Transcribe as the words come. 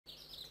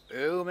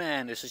Oh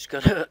man,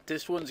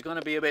 this one's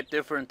gonna be a bit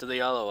different to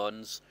the other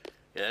ones.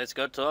 Yeah, let's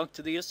go talk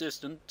to the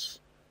assistant.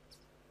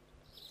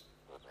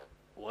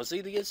 Was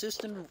he the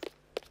assistant?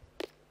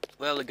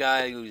 Well, the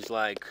guy who's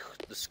like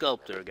the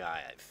sculptor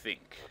guy, I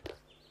think.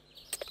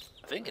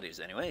 I think it is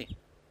anyway.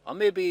 Or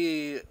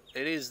maybe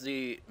it is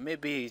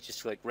maybe he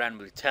just like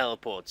randomly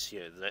teleports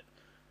here,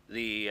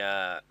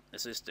 the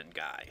assistant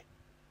guy.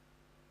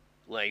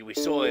 Like, we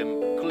saw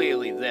him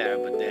clearly there,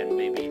 but then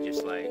maybe he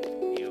just like,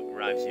 he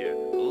arrives here.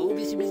 Oh,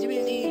 busy, busy,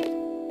 busy!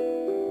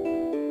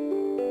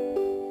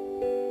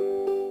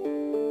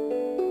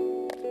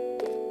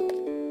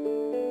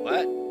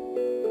 What?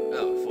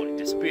 Oh, I thought he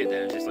disappeared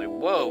then. It's just like,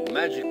 whoa,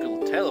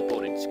 magical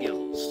teleporting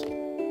skills.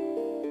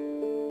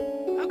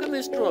 How come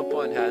this draw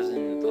point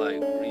hasn't, like,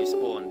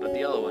 respawned, but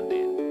the other one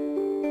did?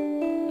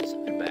 There's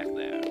something back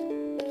there.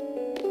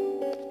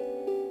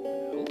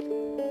 No?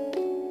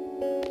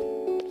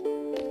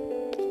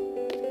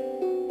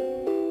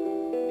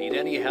 Need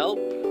any help?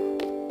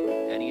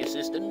 Any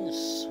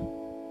assistance?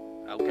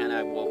 How can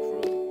I walk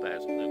through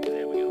past? Okay,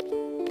 there we go.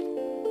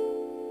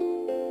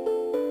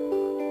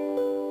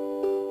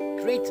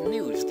 Great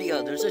news! The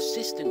other's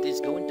assistant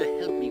is going to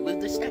help me with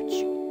the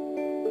statue.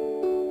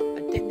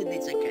 Attended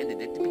is a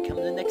candidate to become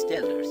the next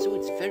elder, so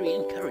it's very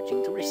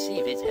encouraging to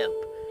receive his help.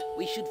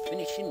 We should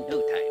finish in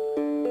no time.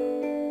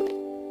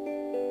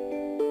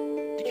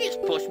 Did you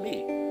just push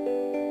me?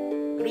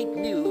 Great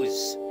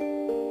news!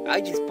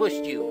 I just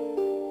pushed you.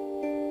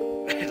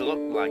 It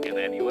looked like it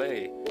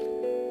anyway.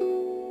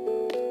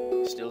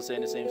 Still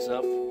saying the same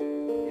stuff?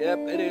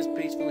 Yep, it is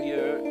peaceful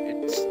here.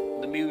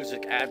 The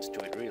music adds to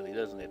it, really,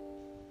 doesn't it?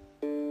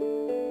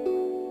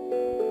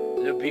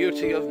 The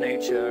beauty of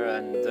nature,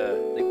 and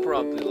it's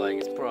probably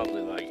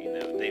like, you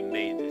know, they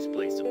made this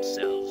place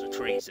themselves, the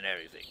trees and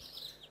everything.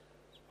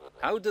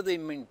 How do they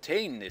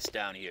maintain this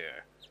down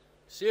here?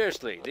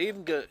 Seriously, they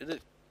even go,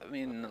 I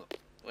mean,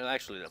 well,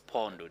 actually the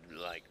pond would be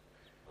like,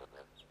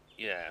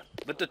 yeah,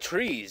 but the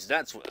trees,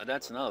 that's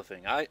another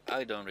thing. I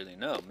don't really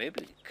know.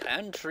 Maybe,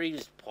 can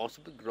trees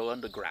possibly grow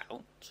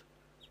underground?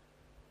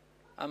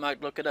 I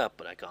might look it up,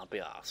 but I can't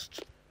be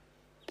asked.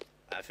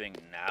 I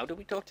think now do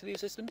we talk to the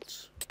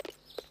assistants?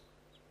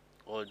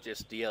 Or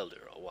just the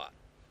elder, or what?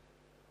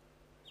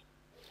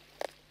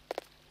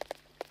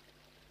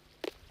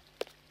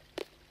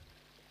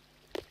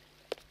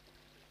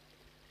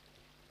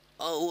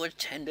 Oh,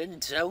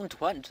 attendants don't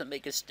want to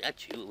make a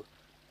statue.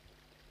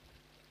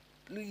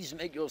 Please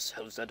make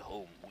yourselves at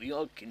home. We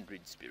are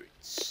kindred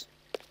spirits.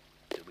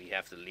 Do we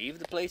have to leave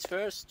the place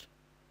first?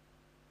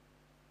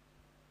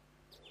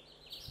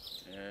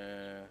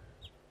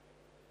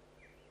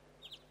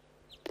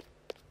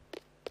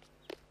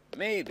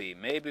 Maybe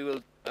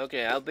we'll...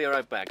 Okay, I'll be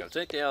right back. I'll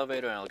take the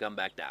elevator and I'll come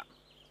back down.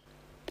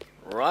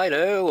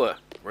 Righto,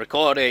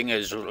 recording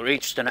has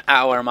reached an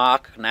hour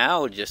mark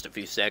now, just a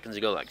few seconds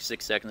ago, like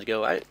 6 seconds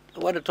ago. I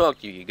want to talk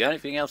to you. You got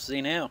anything else to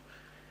see now?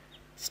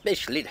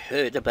 Especially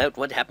heard about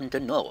what happened to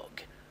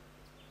Nog.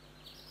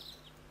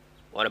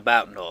 What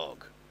about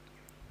Nog?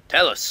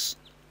 Tell us.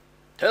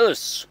 Tell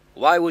us.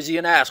 Why was he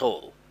an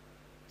asshole?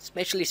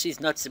 Specialist is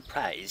not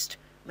surprised.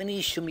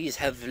 Many Shumis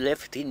have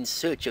left in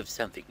search of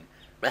something.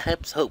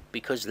 Perhaps hope,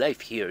 because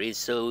life here is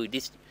so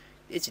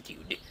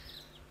destitute.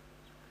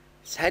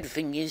 Sad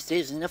thing is,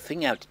 there's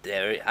nothing out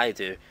there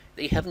either.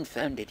 They haven't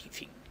found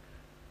anything.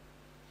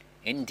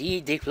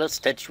 Indeed, they've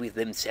lost touch with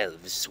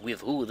themselves,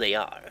 with who they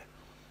are.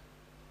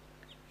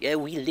 Yeah,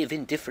 we live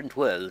in different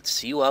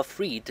worlds. You are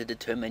free to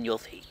determine your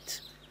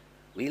fate.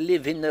 We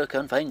live in the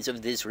confines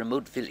of this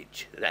remote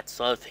village.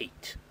 That's our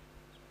fate.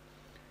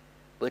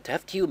 But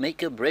after you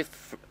make a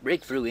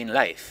breakthrough in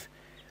life,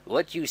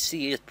 what you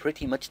see is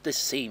pretty much the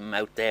same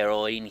out there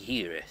or in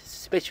here,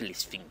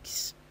 Specialist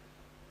thinks.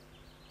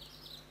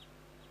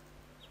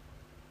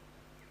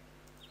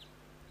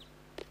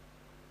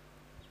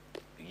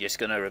 You just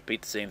gonna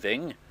repeat the same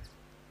thing?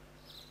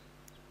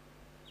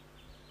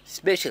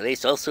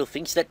 Specialist also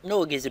thinks that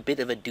Nog is a bit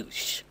of a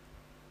douche.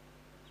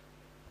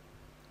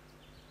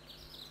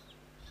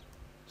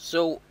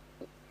 So,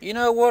 you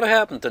know, what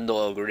happened to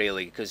Nog,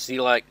 really? Because he,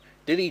 like,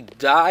 did he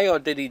die, or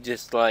did he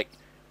just, like,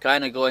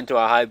 kind of go into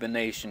a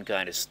hibernation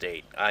kind of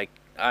state?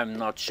 I'm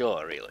not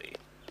sure, really.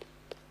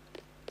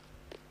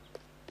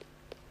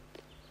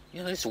 You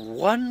know, there's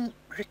one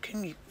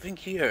freaking thing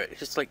here. It's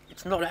just, like,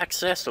 it's not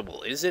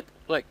accessible. Is it,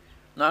 like,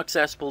 not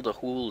accessible the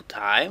whole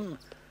time?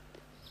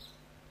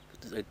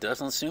 It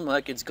doesn't seem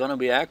like it's gonna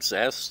be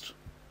accessed.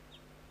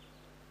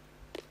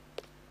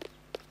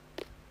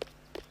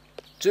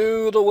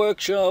 To the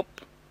workshop!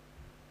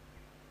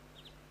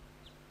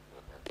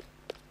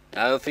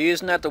 Now, if he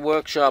isn't at the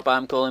workshop,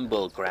 I'm calling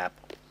bullcrap.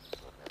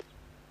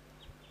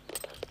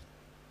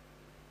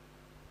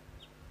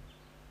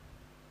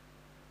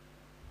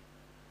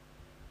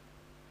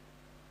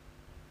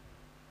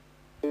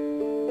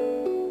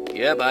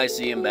 Yep, I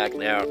see him back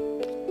there.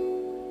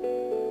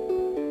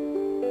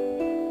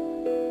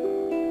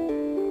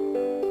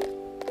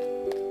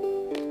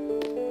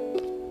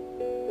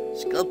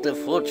 Sculptor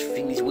forge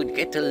things would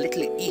get a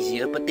little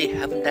easier, but they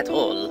haven't at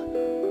all.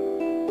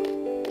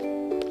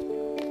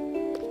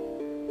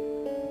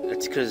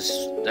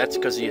 that's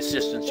because the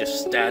assistant's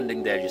just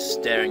standing there, just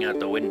staring out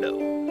the window.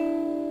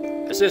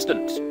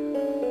 Assistant!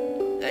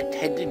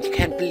 Attendant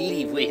can't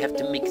believe we have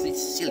to make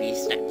this silly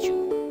statue.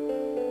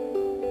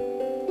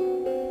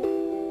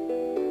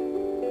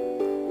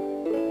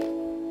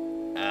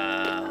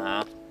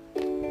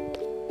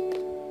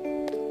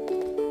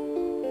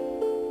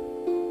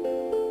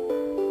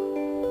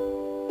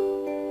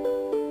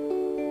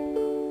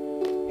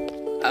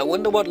 I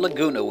wonder what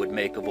Laguna would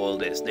make of all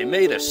this. They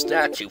made a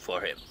statue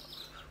for him.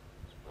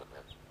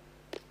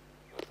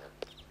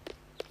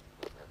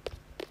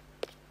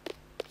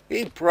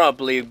 He'd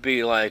probably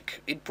be a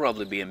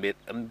bit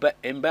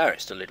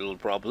embarrassed a little,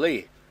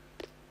 probably.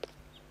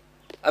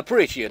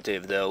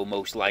 Appreciative, though,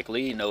 most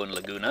likely, knowing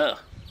Laguna.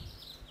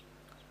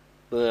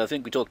 But I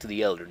think we talk to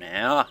the elder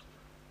now.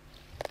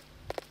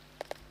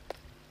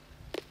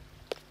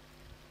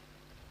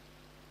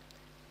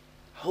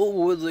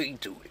 How are they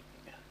doing?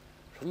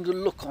 From the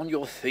look on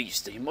your face,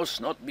 they must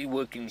not be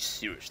working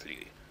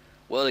seriously.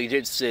 Well, he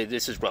did say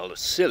this is rather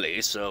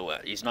silly, so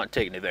he's not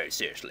taking it very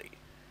seriously.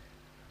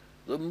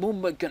 The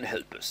Mumba can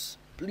help us.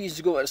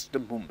 Please go ask the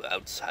Mumba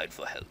outside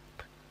for help.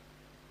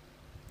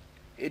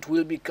 It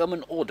will become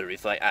an order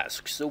if I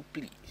ask, so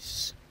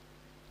please.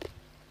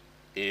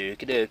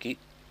 Okie dokie.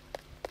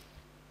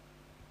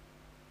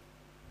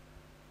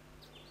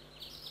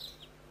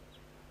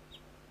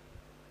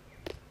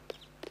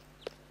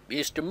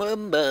 Mr.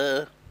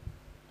 Mumba.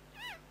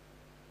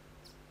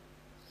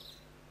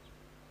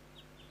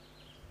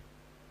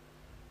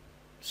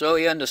 So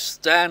he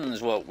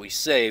understands what we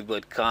say,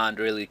 but can't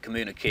really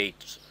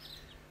communicate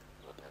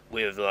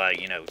with,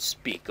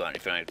 speak or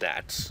anything like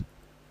that.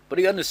 But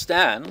he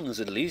understands,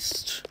 at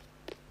least.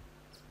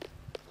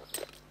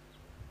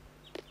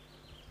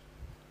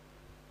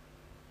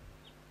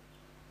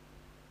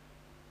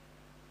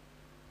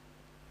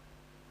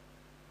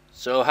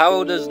 So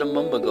how does the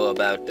Mumba go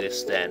about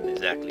this then,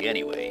 exactly,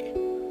 anyway?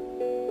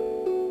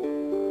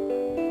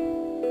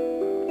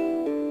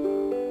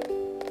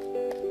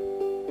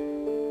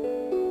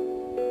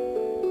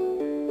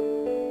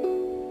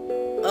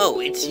 Oh,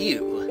 it's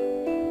you.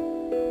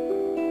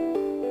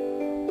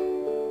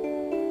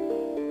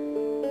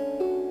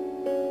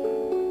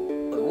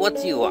 What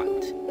do you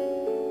want?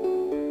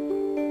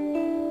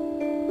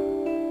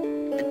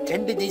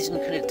 Attendant isn't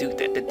gonna do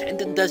that.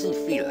 Attendant doesn't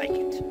feel like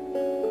it.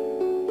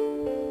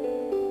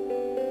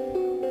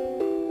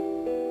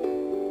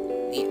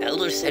 The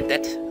elder said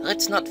that.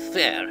 That's not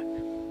fair.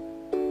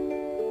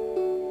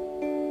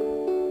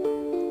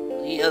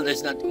 The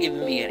elder's not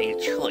giving me any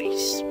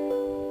choice.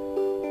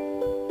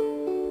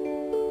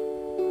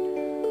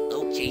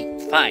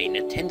 Fine,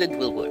 attendant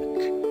will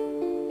work.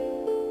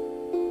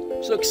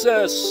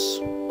 Success!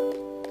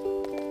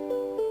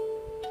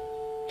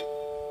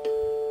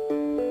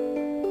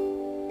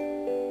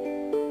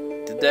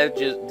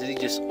 Did he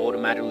just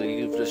automatically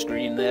leave the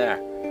screen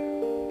there?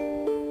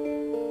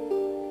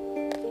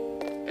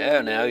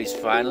 Yeah, now he's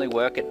finally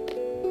working.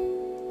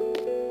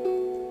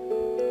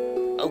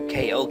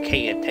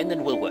 Okay,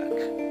 attendant will work.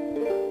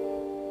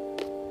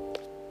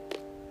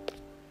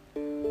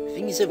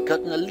 Things have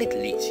gotten a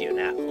little easier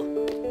now.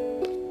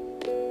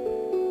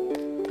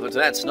 But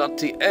that's not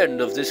the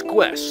end of this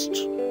quest.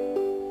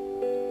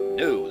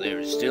 No, there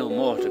is still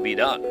more to be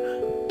done.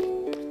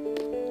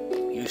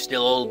 You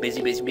still all busy?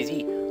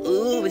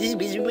 Oh,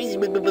 busy.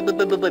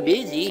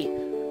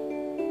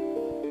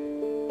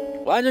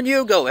 Why don't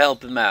you go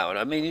help him out?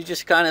 I mean, you're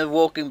just kind of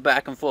walking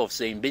back and forth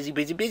saying busy.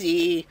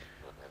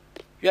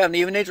 You haven't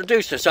even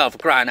introduced yourself, for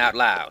crying out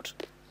loud.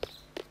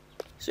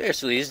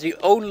 Seriously, he's the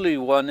only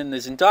one in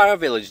this entire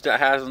village that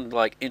hasn't,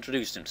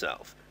 introduced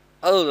himself.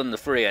 Other than the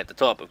three at the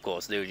top, of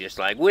course, they were just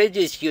like, we're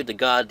just here to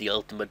guard the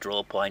ultimate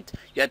draw point.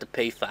 You have to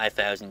pay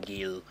 5,000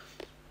 gil.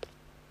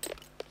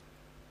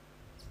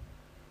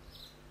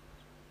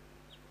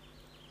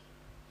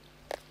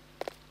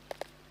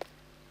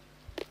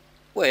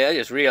 Wait, I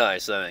just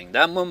realized something.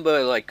 That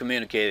Mumba,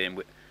 communicating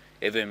with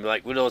him,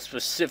 with those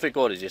specific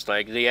orders, just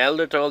like, the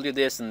elder told you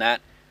this and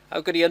that.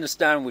 How could he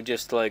understand with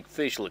just,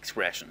 facial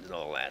expressions and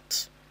all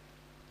that?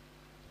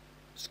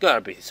 There's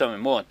gotta be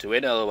something more to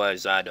it,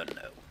 otherwise I don't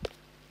know.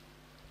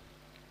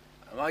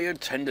 My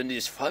attendant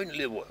is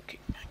finally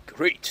working.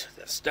 Great,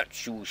 the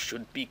statue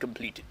should be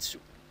completed soon.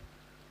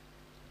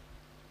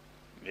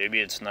 Maybe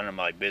it's none of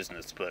my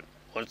business, but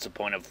what's the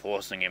point of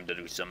forcing him to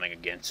do something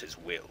against his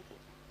will?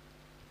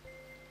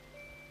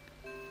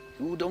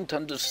 You don't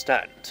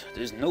understand.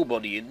 There's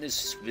nobody in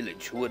this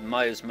village who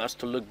admires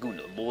Master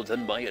Laguna more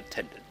than my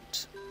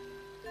attendant.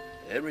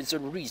 There is a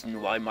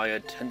reason why my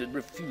attendant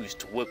refused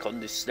to work on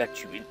this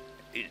statue in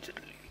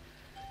Italy.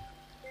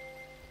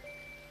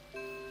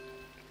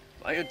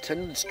 My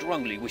attendant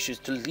strongly wishes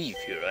to leave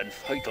here and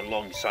fight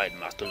alongside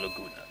Master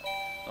Laguna,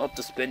 not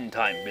to spend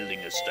time building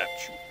a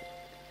statue.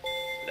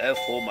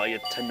 Therefore, my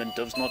attendant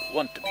does not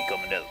want to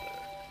become an elder.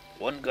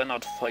 One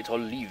cannot fight or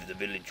leave the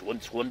village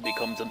once one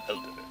becomes an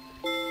elder.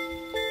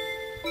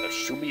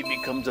 Assume he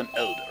becomes an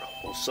elder,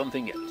 or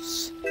something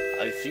else.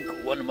 I think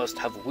one must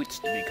have wits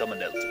to become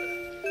an elder.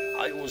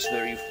 I was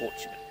very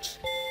fortunate.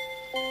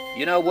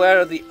 You know, where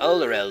are the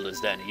other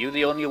elders then? Are you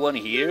the only one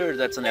here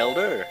that's an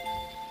elder?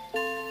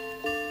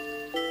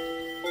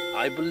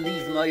 I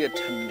believe my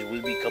attendant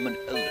will become an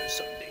elder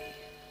someday.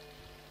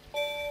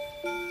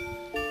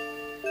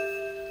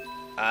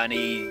 And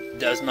he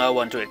does not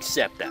want to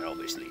accept that,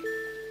 obviously.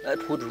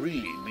 That would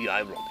really be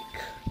ironic.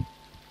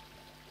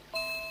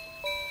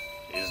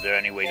 Is there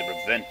any way to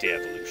prevent the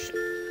evolution?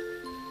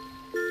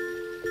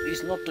 It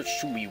is not the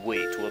Shumi way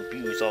to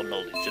abuse our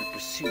knowledge and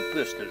pursue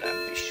personal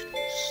ambitions.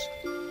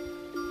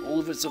 All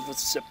of us have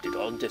accepted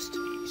our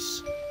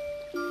destinies.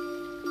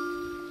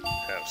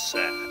 How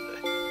sad.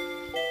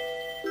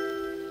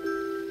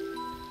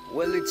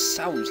 Well, it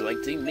sounds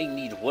like they may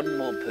need one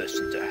more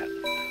person to help.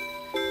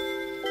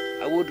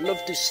 I would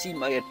love to see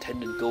my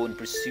attendant go and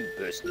pursue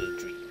personal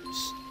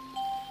dreams.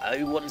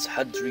 I once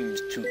had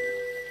dreams too,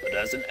 but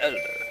as an elder,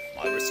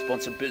 my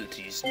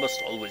responsibilities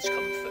must always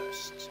come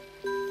first.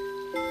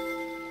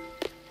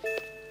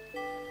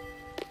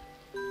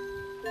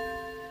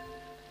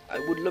 I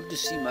would love to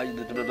see my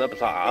blah blah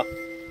blah.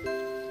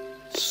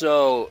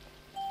 So,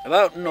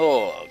 about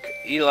Nog,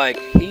 he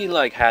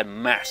had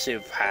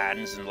massive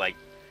hands and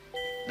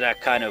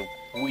that kind of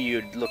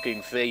weird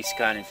looking face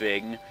kind of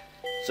thing.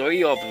 So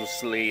he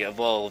obviously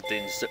evolved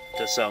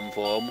into some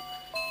form,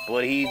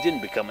 but he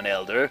didn't become an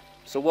elder.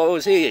 So what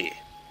was he?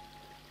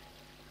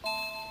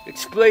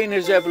 Explain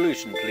his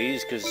evolution,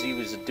 please, because he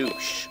was a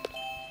douche.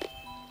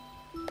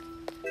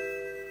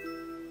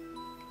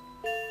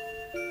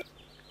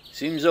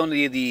 Seems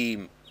only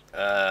the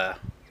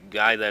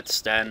guy that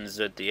stands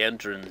at the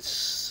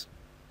entrance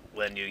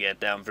when you get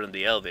down from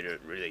the elevator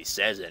really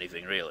says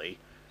anything, really.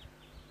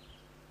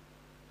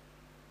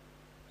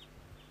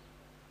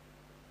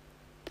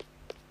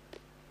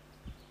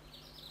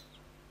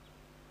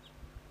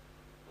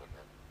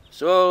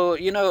 So,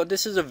 you know,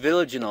 this is a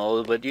village and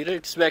all, but you'd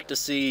expect to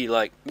see,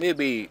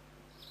 maybe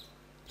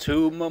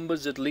 2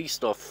 Mumbas at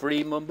least, or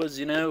 3 Mumbas,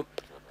 you know?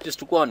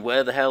 Just one,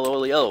 where the hell are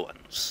all the other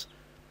ones?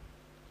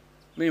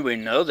 I mean, we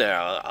know there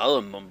are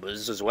other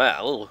Mumbas as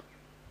well.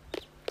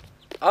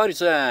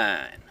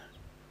 Artisan!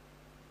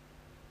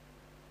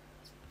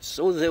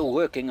 So they're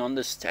working on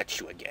the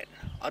statue again.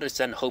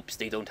 Artisan hopes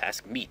they don't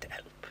ask me to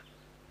help.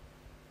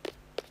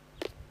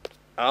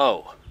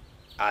 Oh,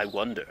 I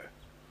wonder.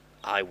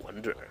 I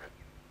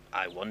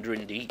wonder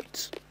indeed.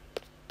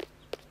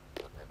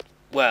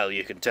 Well,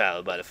 you can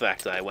tell by the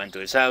fact that I went to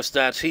his house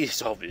that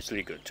he's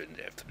obviously going to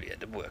inevitably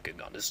end up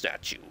working on the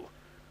statue.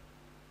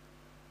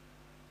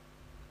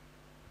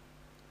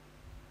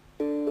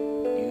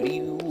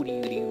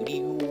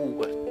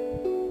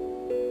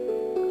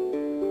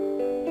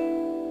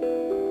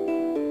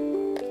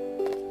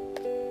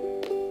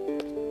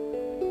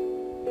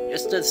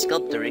 Just as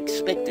Sculptor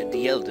expected,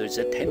 the Elder's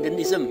attendant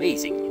is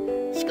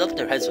amazing.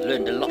 Sculptor has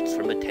learned a lot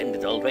from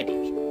attendant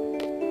already.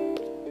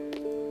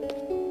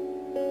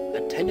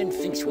 Attendant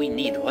thinks we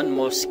need one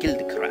more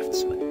skilled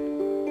craftsman.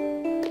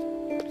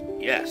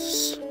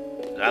 Yes,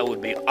 that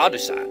would be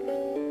Artisan.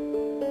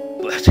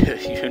 But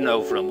you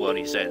know from what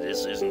he said,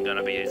 this isn't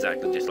gonna be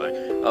exactly just like,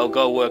 oh,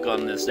 go work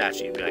on the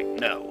statue. You'd be like,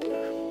 no.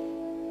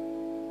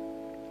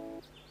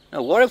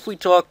 Now, what if we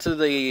talk to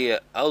the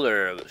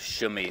other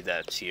Shumi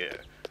that's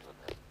here?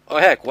 Oh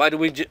heck, why do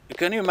we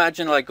can you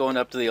imagine going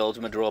up to the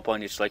ultimate draw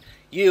point, it's like,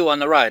 you on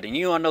the right and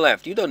you on the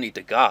left, you don't need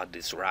to guard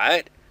this,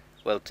 right?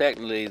 Well,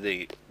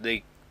 technically,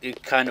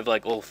 it kind of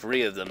all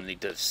 3 of them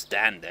need to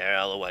stand there,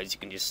 otherwise you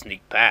can just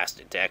sneak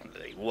past it,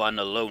 technically. One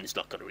alone is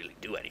not going to really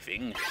do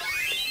anything.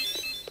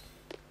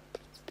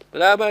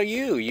 But how about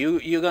you?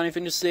 You got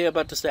anything to say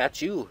about the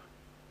statue?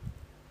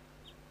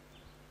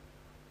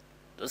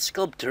 The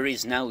sculptor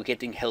is now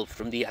getting help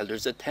from the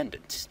Elder's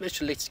attendant.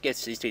 Specialist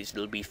guess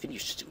it'll be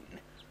finished soon.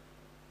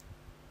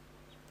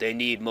 They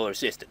need more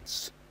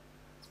assistance.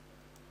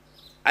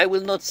 I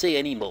will not say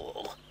any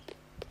more.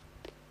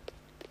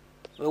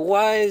 But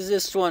why is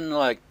this one,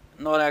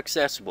 not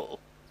accessible?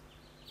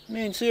 I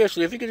mean,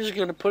 seriously, if you're just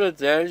gonna put it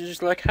there,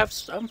 just, have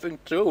something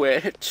to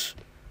it.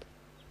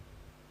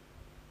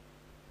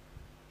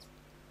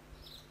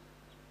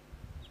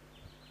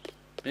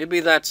 Maybe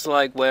that's,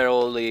 where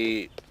all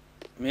the...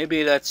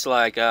 Maybe that's,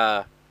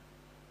 I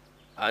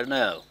don't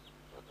know.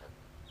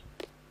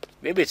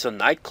 Maybe it's a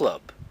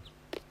nightclub.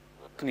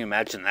 Can you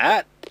imagine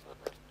that?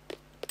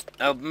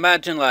 Now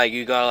imagine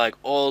you got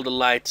all the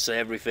lights and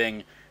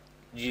everything,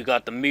 you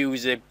got the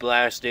music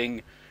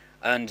blasting,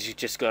 and you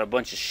just got a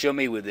bunch of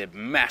Shumi with their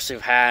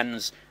massive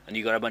hands, and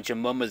you got a bunch of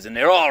Mumbas and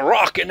they're all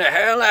rocking the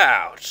hell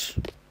out.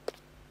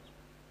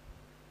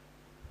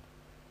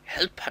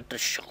 Help at the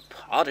shop.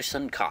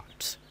 Artisan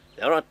can't.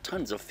 There are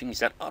tons of things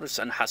that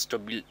Artisan has to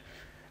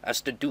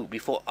do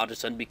before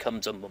Artisan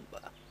becomes a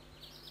Mumba.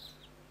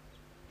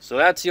 So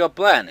that's your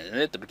plan, isn't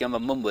it? To become a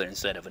Mumba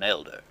instead of an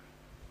elder.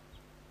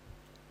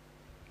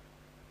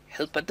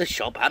 Help at the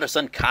shop,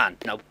 Artisan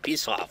can't. Now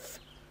piss off.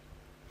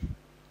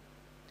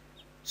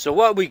 So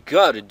what we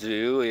gotta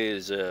do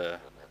is,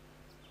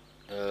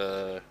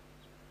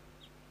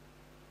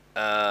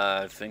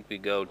 I think we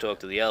go talk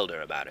to the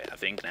elder about it, I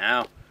think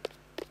now.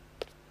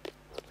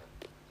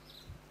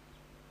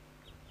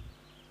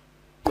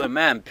 But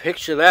man,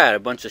 picture that, a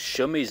bunch of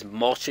shummies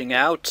marching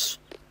out.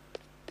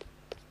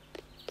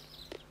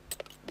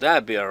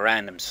 That'd be a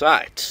random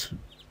sight.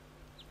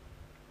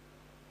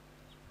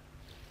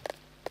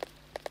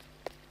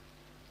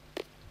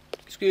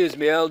 Excuse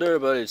me, Elder,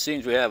 but it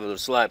seems we have a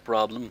slight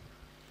problem.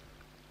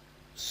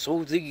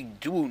 So they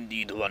do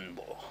need one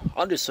more.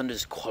 Our son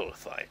is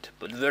qualified,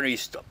 but very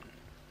stubborn.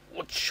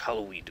 What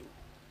shall we do?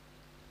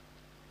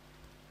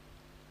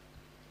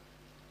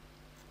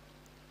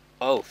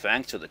 Oh,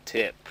 thanks for the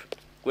tip.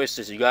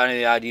 Quistis, you got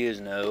any ideas?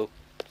 No.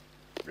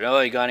 No,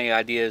 you got any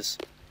ideas?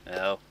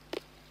 No.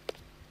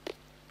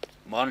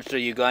 Monster,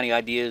 you got any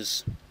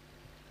ideas?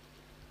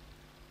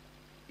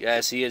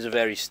 Yes, he is a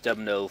very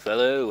stubborn old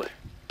fellow.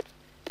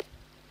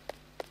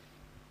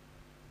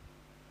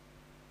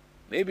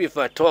 Maybe if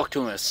I talk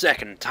to him a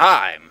second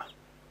time.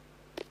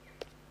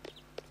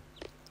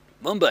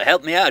 Mumba,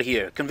 help me out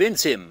here.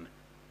 Convince him.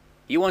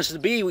 He wants to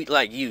be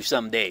like you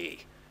someday.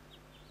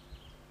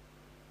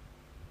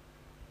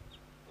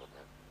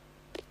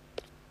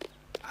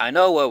 I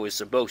know what we're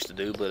supposed to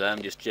do, but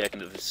I'm just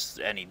checking if it's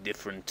any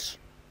different.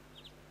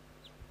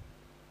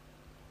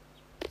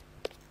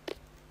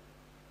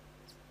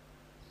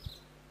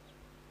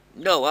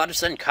 No,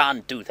 Artisan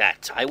can't do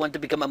that. I want to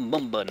become a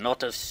Mumba,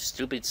 not a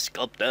stupid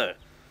sculptor.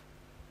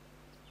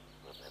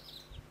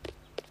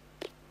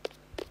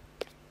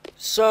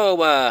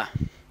 So,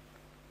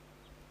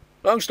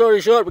 long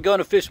story short, we're going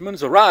to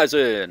Fisherman's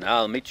Horizon.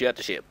 I'll meet you at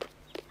the ship.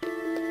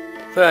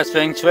 First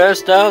things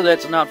first, though,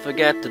 let's not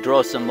forget to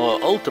draw some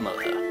more Ultima.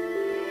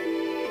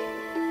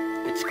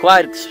 It's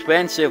quite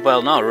expensive,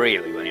 well, not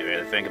really, when you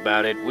really think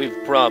about it. We've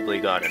probably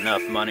got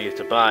enough money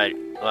to buy,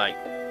 like,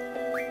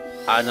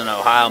 I don't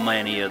know how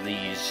many of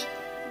these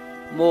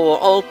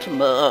more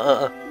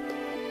Ultima.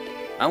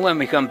 And when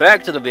we come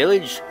back to the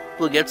village,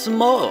 we'll get some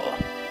more.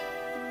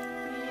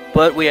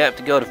 But we have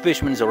to go to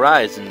Fisherman's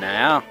Horizon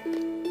now.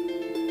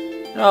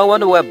 I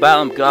wonder where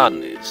Balam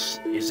Garden is.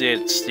 Is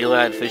it still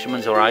at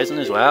Fisherman's Horizon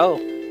as well?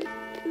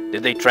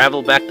 Did they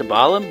travel back to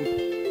Balam?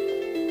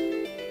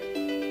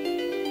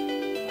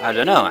 I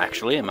don't know,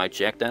 actually. I might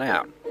check that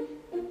out.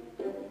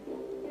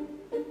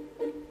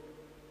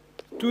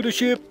 To the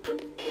ship!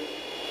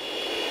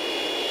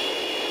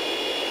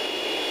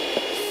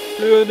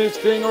 Turn this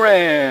thing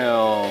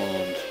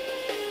around!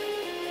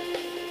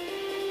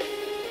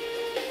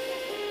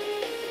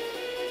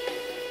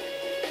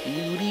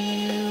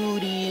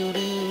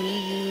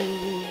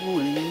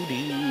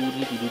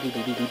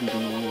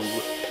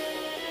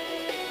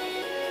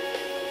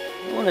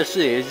 I want to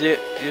see, is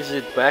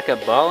it back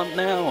at Balam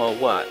now or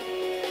what?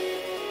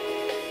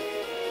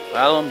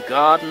 Balam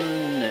Garden,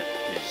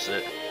 is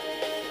it?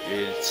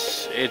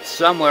 It's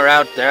somewhere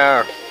out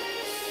there.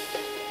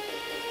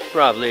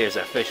 Probably is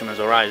at Fisherman's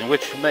Horizon,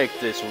 which would make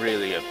this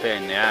really a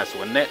pain in the ass,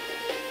 wouldn't it?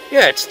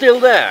 Yeah, it's still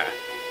there.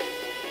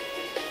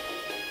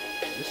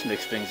 This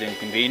makes things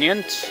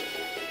inconvenient.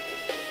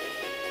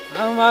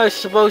 How am I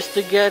supposed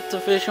to get to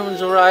Fisherman's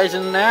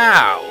Horizon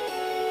now?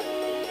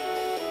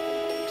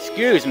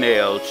 Excuse me,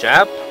 old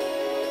chap.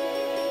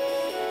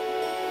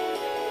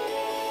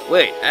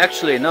 Wait,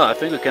 actually, no, I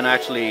think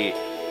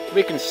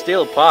we can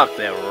still park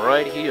there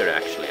right here,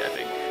 actually, I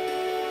think.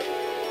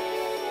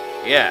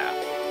 Yeah.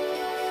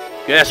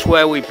 Guess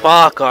where we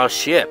park our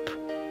ship?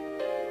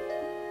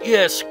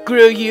 Yeah,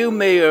 screw you,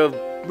 Mayor of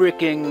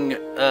Bricking,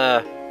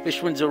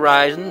 Fisherman's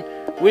Horizon.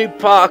 We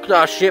parked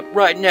our ship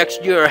right next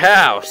to your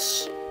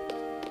house.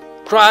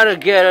 Try to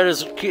get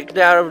us kicked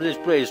out of this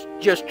place.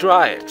 Just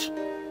try it.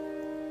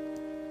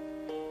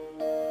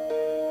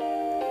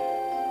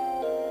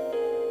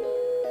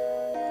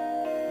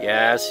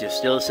 Yes, you're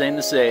still saying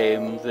the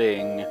same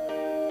thing.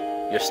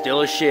 You're still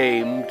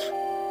ashamed.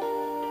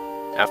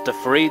 After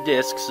 3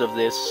 discs of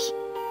this.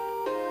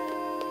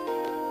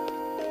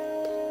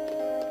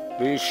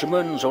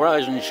 Fisherman's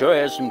Horizon sure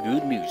has some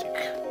good music.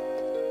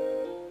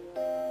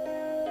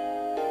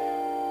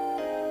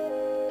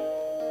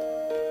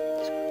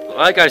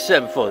 Like I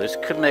said before, this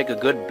could make a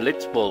good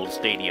Blitzball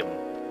stadium.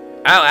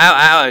 Ow,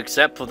 ow, ow,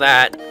 except for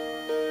that.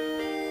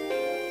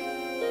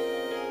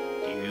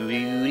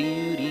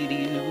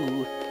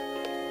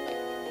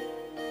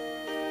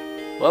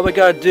 What we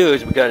gotta do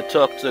is we gotta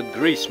talk to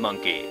Grease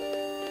Monkey.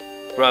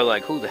 Probably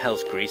like, who the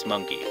hell's Grease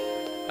Monkey?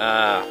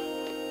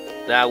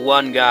 That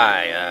one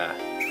guy,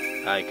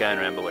 I can't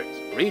remember what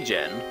it's.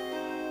 Regen.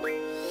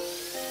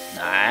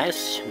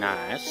 Nice,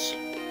 nice.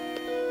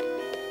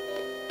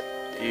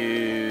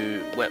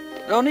 Well,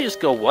 only just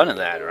go one of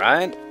that,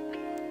 right?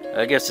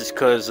 I guess it's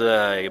because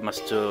you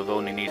must have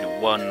only needed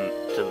 1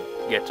 to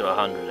get to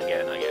 100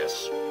 again, I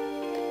guess.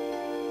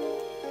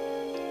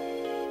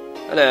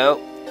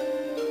 Hello.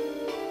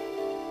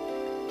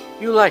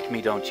 You like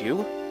me, don't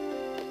you?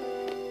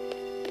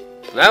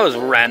 That was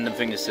a random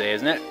thing to say,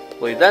 isn't it?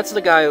 Wait, that's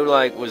the guy who,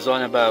 like, was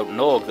on about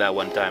Norg that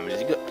one time.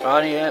 Has he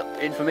got any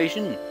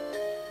information?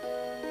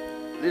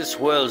 This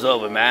swirl's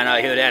over, man.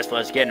 I heard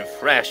Asphalt's getting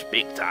fresh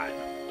big time.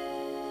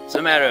 It's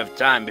a matter of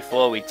time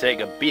before we take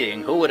a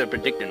beating. Who would have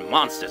predicted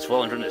monsters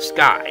falling from the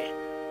sky?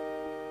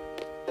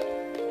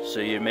 So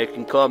you're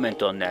making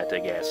comment on that, I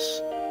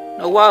guess.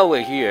 Now, while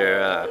we're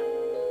here,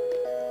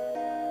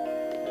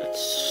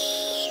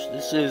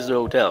 this is the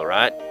hotel,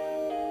 right?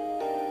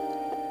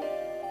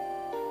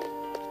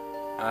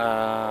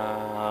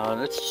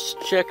 Let's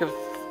check if...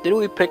 Did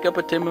we pick up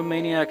a Timber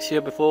Maniacs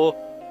here before?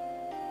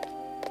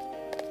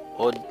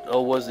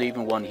 Or was there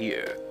even one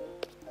here?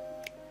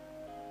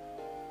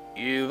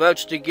 You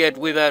vouched to get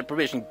without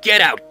permission.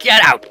 Get out!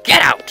 Get out!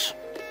 Get out!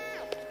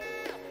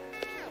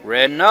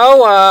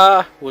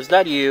 Renoa! Was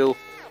that you?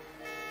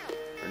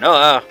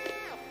 Renoa!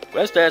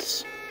 Where's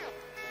this?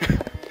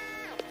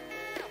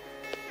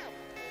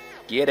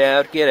 Get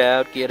out, get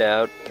out, get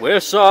out. We're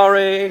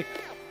sorry!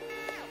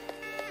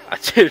 I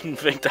didn't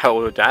think that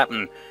would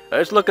happen. I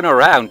was looking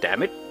around,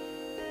 damn it.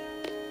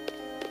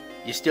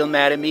 You still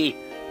mad at me?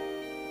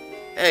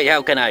 Hey,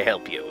 how can I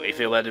help you? If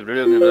you want to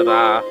blah blah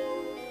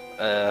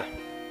blah.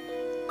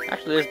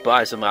 Actually, let's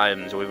buy some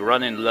items. We're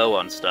running low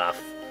on stuff.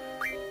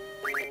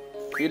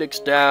 Felix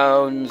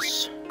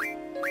Downs.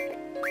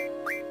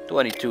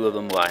 22 of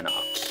them, why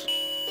not?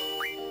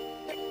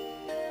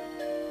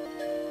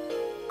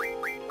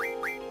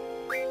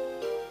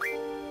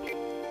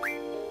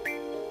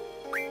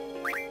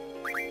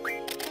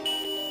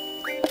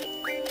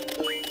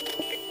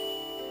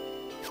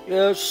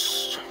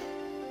 Yes.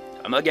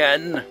 Come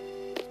again.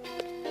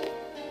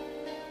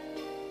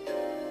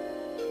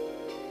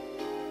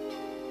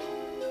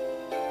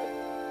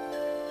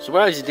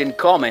 Surprised you didn't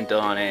comment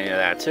on any of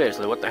that.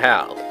 Seriously, what the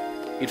hell?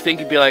 You'd think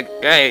he'd be like,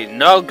 hey,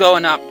 no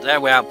going up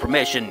there without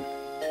permission.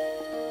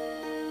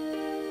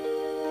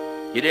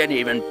 You didn't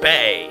even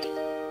pay.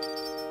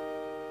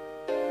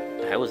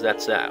 The hell was that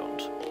sound?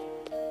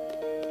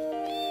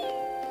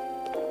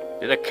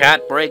 Did a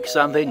cat break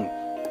something?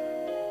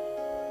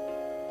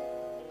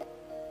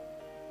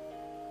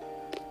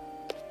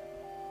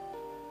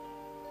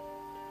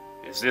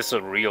 Is this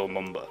a real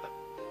number?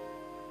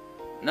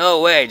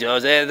 No way,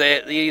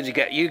 Jose.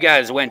 You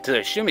guys went to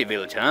the Shimmy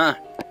Village, huh?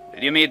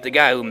 Did you meet the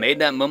guy who made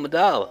that Mumba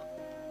doll?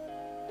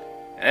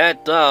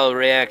 That doll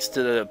reacts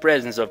to the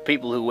presence of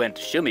people who went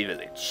to Shimmy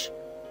Village.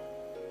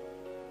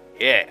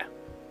 Yeah.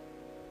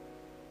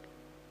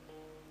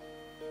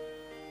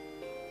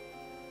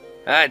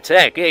 High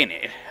tech, ain't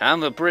it?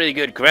 I'm a pretty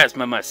good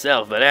craftsman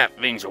myself, but that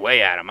thing's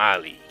way out of my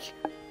league.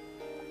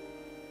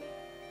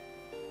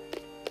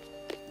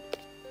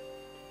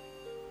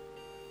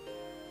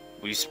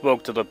 We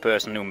spoke to the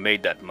person who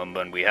made that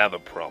Mumba and we have a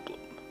problem.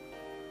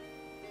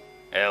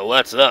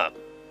 What's up?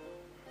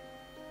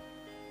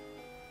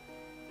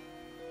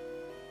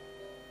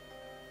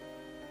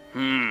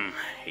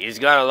 He's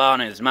got a lot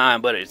on his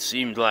mind, but it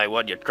seems like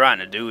what you're trying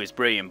to do is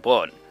pretty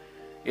important.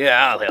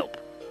 Yeah, I'll help.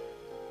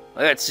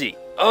 Let's see.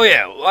 Oh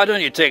yeah, why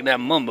don't you take that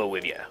Mumba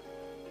with you?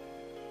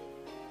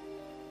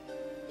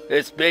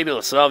 This baby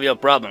will solve your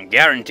problem,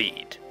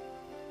 guaranteed.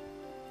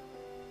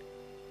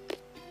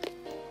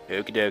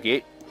 Okie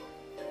dokie.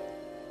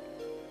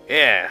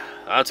 Yeah,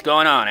 what's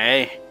going on,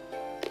 eh?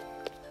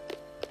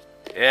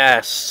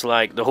 Yes,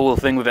 like the whole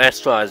thing with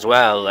Estra as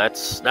well.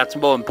 That's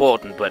more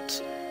important,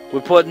 but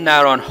we're putting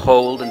that on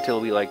hold until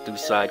we like do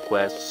side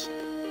quests.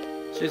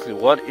 Seriously,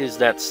 what is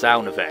that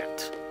sound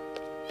effect?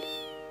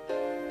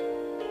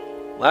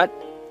 What?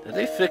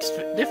 They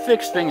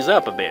fixed things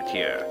up a bit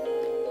here.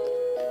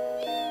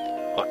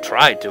 Or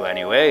tried to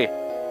anyway.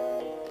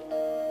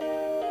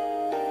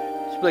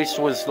 This place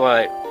was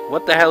like,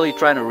 what the hell are you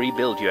trying to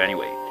rebuild here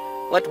anyway?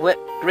 What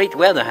great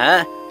weather,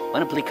 huh?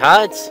 Wanna play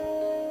cards?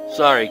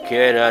 Sorry,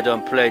 kid, I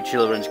don't play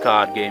children's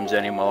card games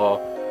anymore.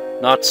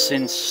 Not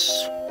since...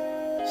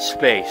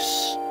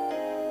 space.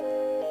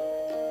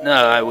 No,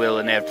 I will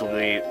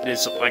inevitably...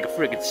 There's like a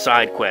freaking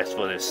side quest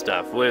for this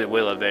stuff.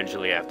 We'll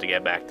eventually have to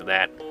get back to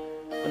that.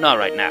 But not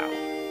right now.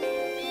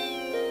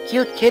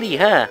 Cute kitty,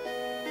 huh?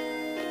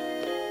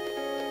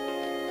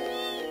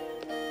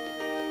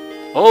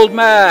 Old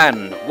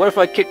man! What if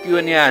I kick you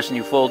in the ass and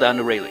you fall down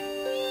the railing?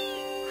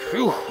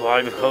 Phew,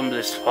 I've come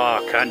this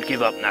far, can't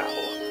give up now.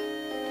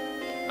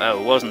 Well,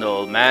 it wasn't the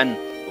old man,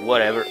 but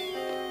whatever.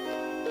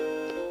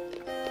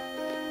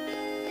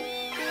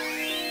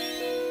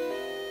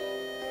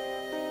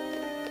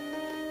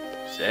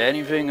 Is there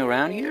anything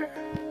around here?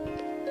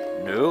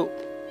 No.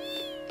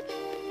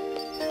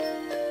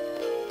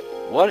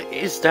 What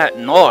is that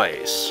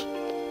noise?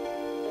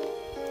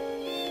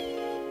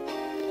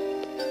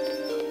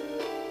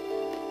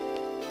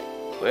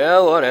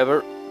 Well,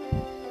 whatever.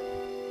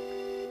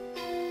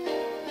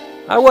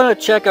 I want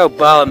to check out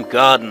Balam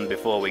Garden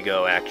before we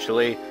go,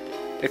 actually.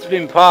 It's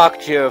been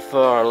parked here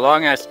for a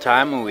long-ass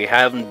time and we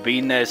haven't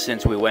been there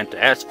since we went to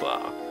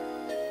Esfar.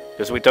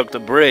 Because we took the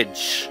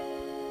bridge.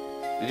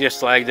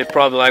 They're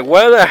probably like,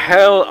 where the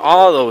hell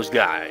are those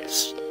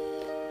guys?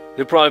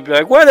 They'd probably be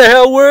like, where the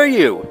hell were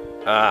you?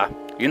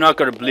 You're not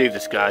gonna believe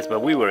this, guys,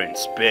 but we were in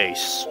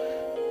space.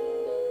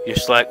 You're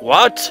just like,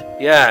 what?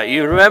 Yeah,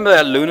 you remember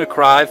that Luna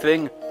Cry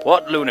thing?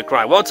 What Luna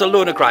Cry? What's a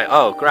Luna Cry?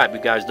 Oh, crap,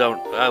 you guys don't...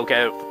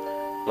 Okay.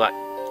 What?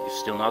 He's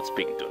still not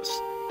speaking to us.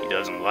 He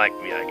doesn't like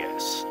me, I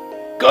guess.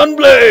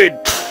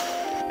 Gunblade!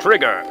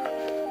 Trigger!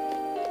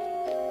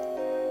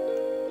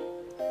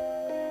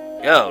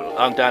 Yo,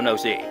 long time no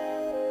see.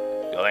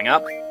 Going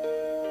up?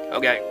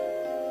 Okay.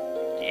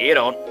 Get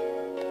on.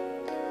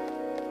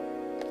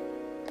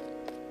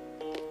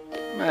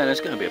 Man,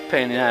 it's gonna be a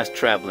pain in the ass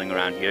traveling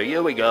around here.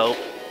 Here we go.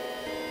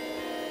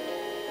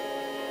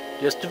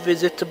 Just to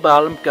visit the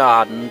Bottom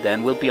Garden,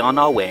 then we'll be on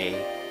our way.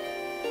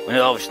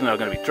 We're obviously not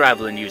gonna be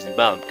traveling using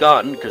Bottom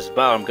Garden, because the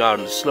Bottom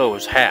Garden is slow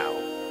as hell.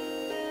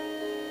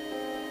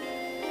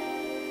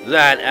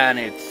 That, and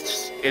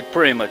it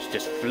pretty much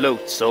just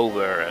floats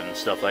over and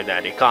stuff like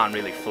that. It can't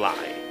really fly.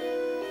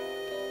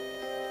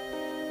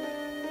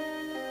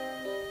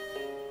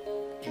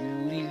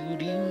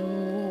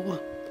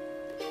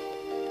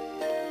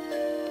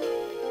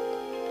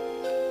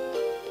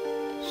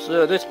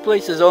 So this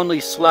place is only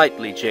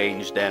slightly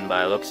changed then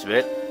by the looks of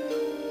it.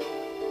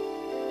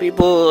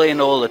 People in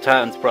all the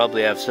towns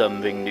probably have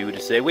something new to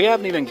say. We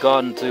haven't even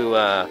gone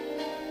to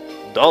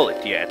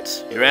Dolit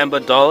yet. You remember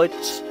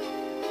Dolit?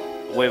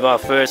 With our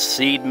first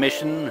seed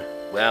mission?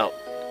 Well,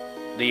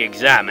 the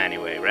exam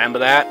anyway. Remember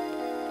that?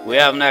 We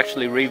haven't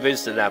actually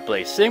revisited that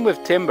place. Same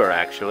with Timber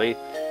actually.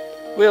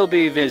 We'll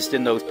be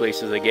visiting those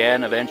places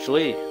again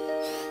eventually.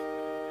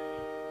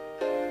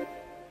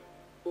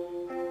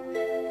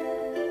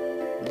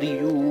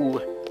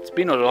 It's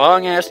been a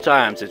long ass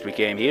time since we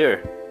came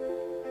here.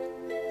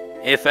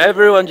 If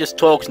everyone just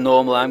talks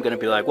normal, I'm gonna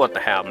be like, what the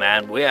hell,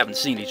 man? We haven't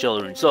seen each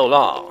other in so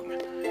long.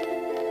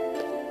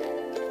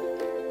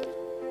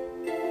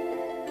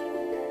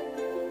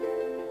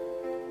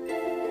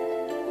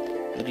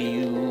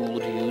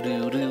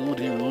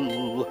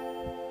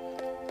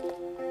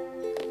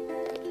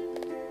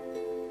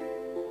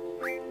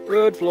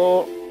 Third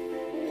floor.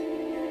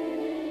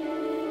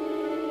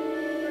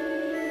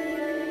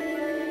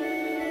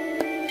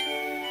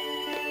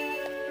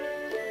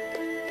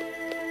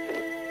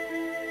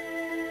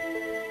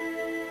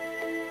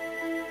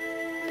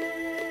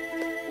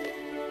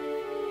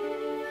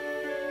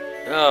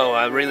 Oh,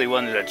 I really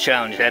wanted to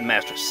challenge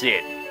Headmaster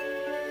Sid.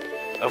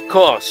 Of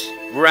course,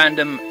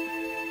 random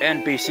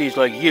NPCs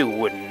like you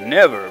would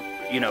never,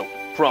 you know,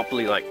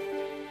 properly, like,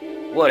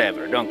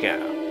 whatever, don't care.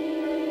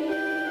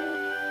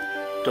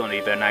 Don't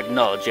even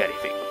acknowledge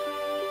anything.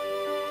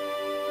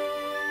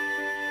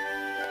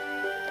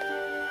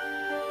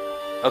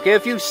 Okay,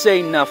 if you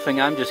say nothing,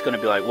 I'm just gonna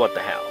be like, what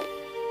the hell?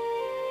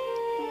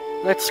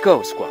 Let's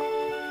go, Squall.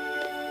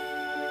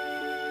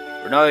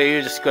 For now,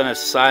 you're just gonna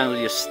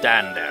silently just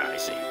stand there, I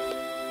see.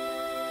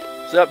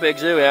 What's up, Big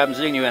Zoo? We haven't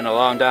seen you in a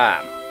long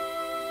time.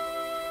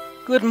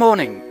 Good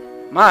morning.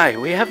 My,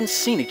 we haven't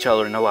seen each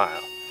other in a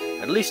while.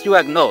 At least you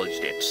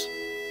acknowledged it.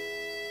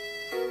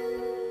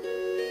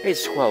 Hey,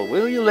 Squall,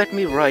 will you let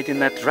me ride in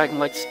that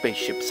dragon-like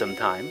spaceship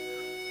sometime?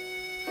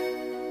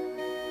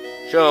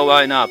 Sure,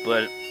 why not,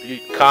 but you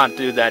can't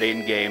do that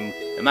in-game.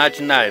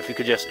 Imagine that if you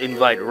could just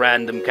invite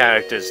random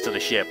characters to the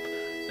ship.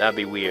 That'd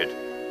be weird.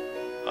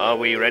 Are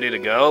we ready to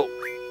go?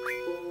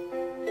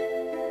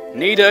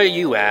 Neither,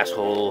 you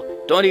asshole.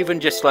 Don't even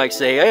just like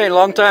say, hey,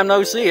 long time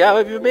no see, how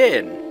have you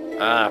been?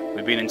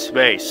 We've been in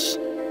space.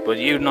 But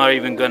you're not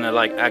even gonna,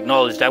 like,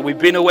 acknowledge that we've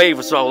been away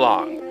for so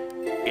long.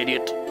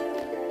 Idiot.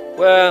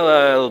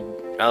 Well,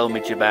 I'll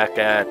meet you back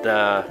at,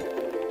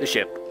 the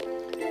ship.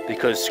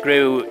 Because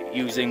screw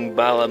using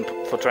Balam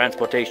for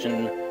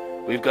transportation.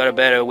 We've got a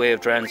better way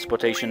of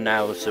transportation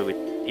now, so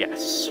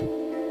yes.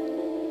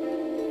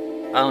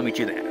 I'll meet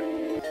you there.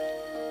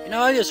 You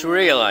know, I just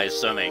realized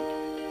something.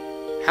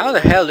 How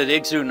the hell did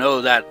Igzu know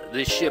that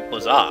this ship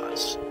was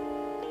ours?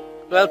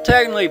 Well,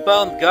 technically,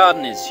 Balam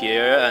Garden is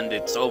here, and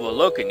it's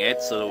overlooking it,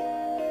 so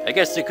I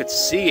guess they could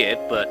see it,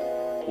 but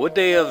would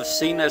they have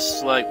seen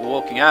us, like,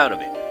 walking out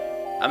of it?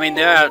 I mean,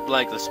 they're at,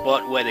 like, the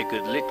spot where they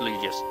could literally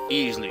just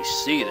easily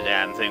see the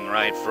damn thing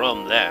right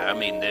from there. I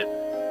mean,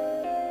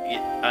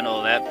 I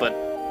know that, but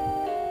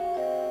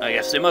I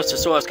guess they must have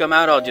saw us come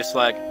out, or just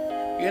like,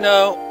 you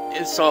know,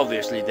 it's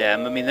obviously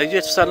them. I mean, they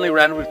just suddenly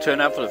randomly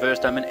turn up for the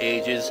first time in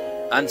ages,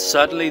 and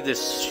suddenly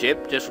this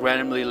ship just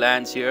randomly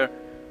lands here.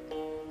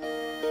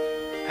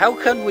 How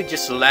can we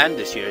just land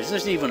this here? Isn't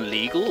this even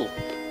legal?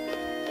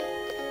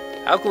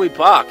 How can we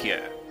park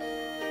here?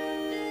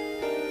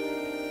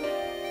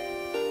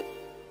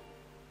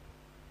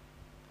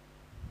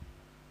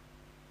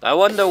 I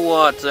wonder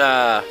what,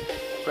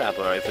 crap,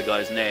 I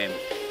forgot his name.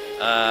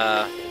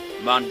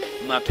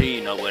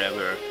 Martin or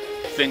whatever,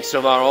 thinks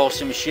of our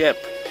awesome ship.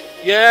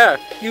 Yeah,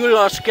 you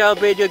lost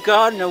Galbadia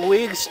Garden and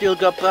we still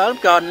got Balam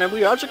Garden and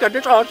we also got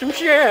this awesome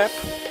ship.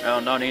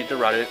 No need to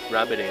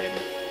rub it in.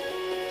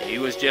 He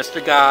was just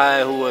a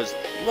guy who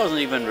he wasn't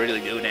even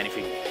really doing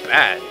anything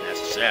bad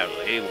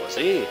necessarily, was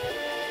he?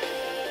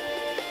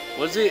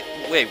 Was he?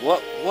 Wait,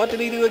 what did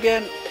he do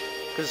again?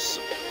 Because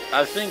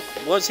I think,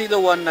 was he the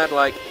one that,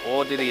 like,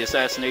 ordered the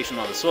assassination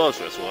on the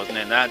sorceress, wasn't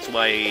it? And that's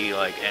why he,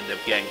 like, ended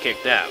up getting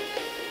kicked out.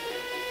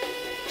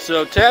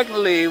 So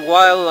technically,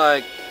 while,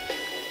 like,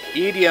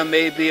 Edia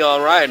may be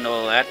alright and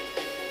all that,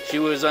 she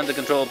was under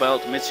control by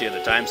Ultimacia at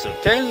the time, so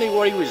technically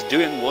what he was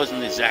doing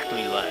wasn't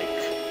exactly, like,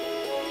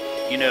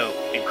 you know,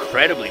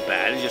 incredibly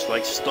bad. He just,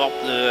 like,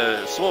 stopped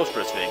the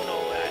sorceress thing and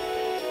all that.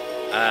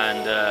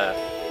 And,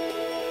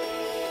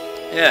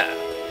 Yeah,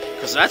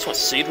 because that's what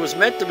Sid was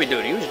meant to be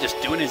doing. He was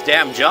just doing his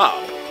damn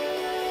job.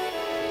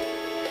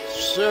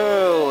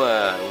 So,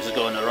 was it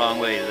going the wrong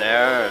way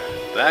there?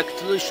 Back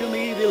to the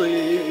Shumi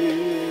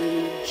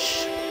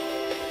village.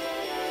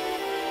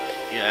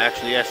 Yeah,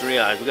 actually, I just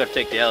realized we gotta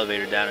take the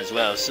elevator down as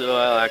well, so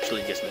I'll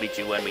actually just meet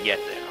you when we get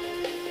there.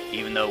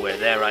 Even though we're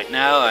there right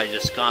now, I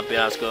just can't be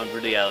asked going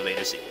for the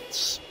elevator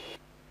sequence.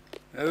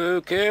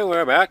 Okay,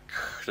 we're back.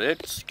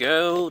 Let's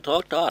go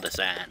talk to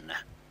Artisan.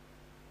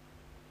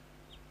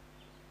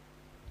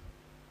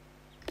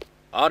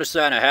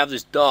 Artisan, I have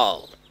this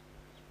doll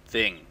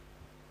thing.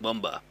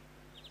 Mumba.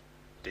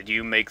 Did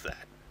you make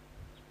that?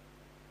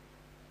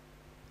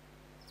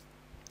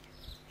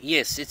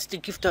 Yes, it's the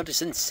gift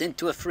Artisan sent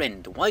to a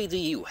friend. Why do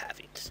you have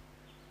it?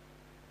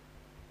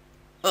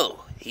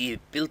 Oh, he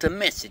built a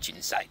message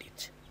inside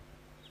it.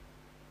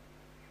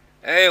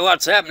 Hey,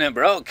 what's happening,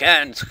 bro?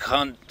 Can't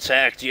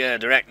contact you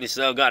directly,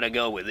 so gotta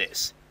go with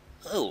this.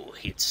 Oh,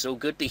 it's so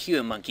good to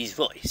hear Monkey's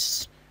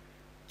voice.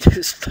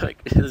 Just like,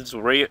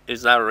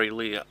 is that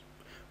really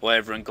why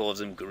everyone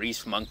calls him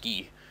Grease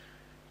Monkey?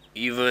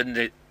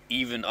 Even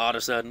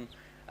Artisan?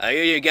 I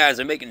hear you guys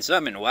are making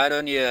something. Why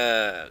don't you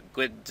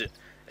quit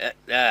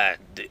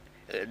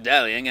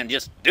dallying and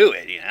just do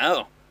it, you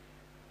know?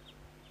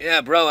 Yeah,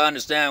 bro, I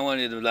understand what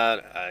you're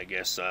about. I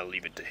guess I'll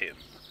leave it to him.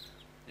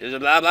 Is it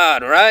blah blah,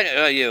 right?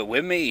 Are you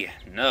with me?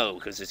 No,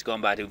 because it's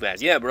going by too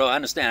fast. Yeah, bro, I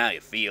understand how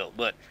you feel,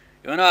 but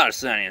you're an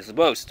artisan, you're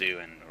supposed to,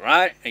 and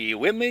right? Are you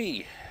with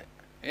me?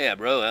 Yeah,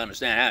 bro, I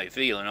understand how you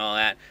feel and all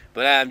that,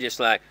 but I'm just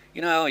like,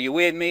 you know, you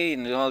with me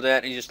and all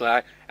that, and just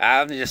like,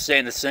 I'm just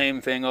saying the same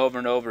thing over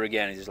and over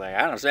again. He's just like,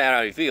 I understand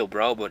how you feel,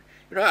 bro, but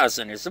you're an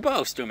artisan, you're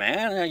supposed to,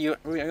 man. Are you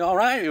all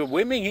right? You're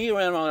with me here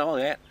and all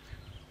that.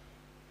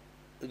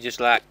 Just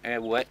like,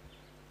 what?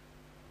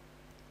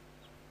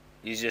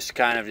 He's just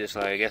kind of just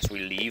like, I guess we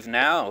leave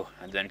now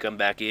and then come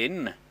back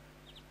in.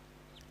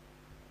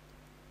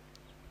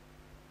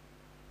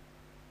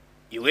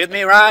 You with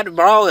me, right,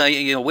 bro?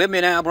 You with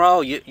me now, bro?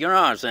 You're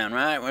on, son,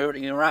 right?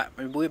 You're right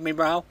with me,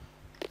 bro?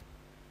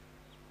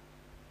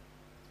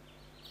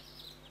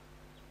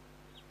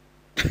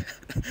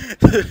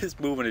 This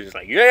movement is just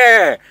like,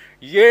 yeah,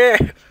 yeah,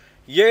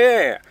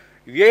 yeah,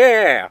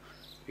 yeah,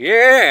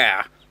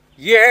 yeah,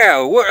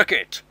 yeah, work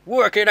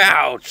it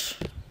out.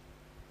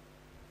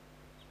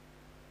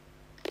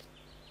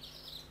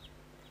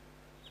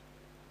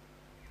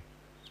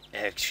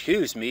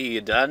 Excuse me,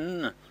 you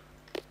done?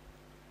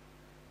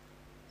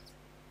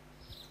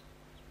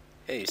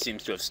 Hey, he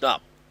seems to have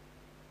stopped.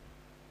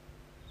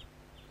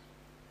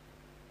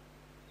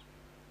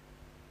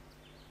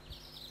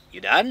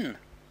 You done?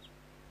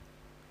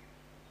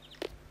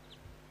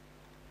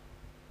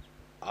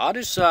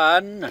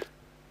 Artisan.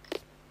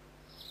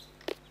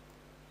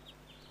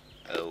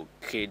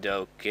 Okie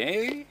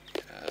dokie.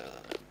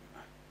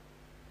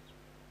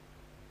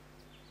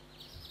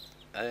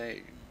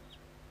 I'm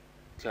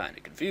kind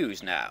of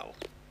confused now.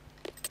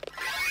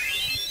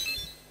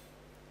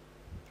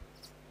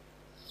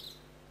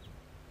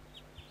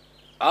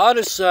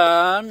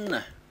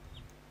 Artisan.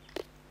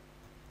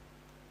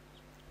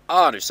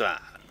 Artisan.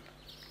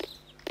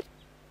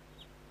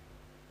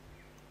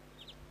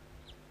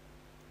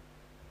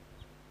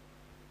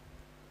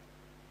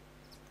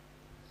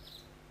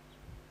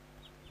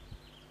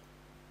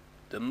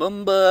 The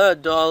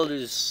Mumba doll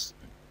is...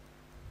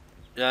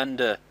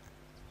 and,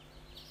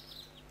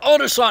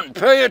 Artisan,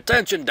 pay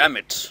attention, damn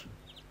it!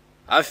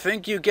 I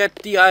think you get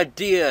the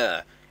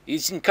idea.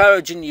 He's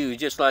encouraging you,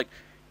 just like,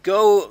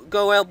 go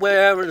out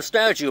wherever the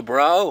statue,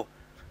 bro.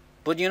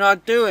 But you're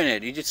not doing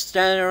it. You're just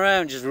standing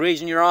around, just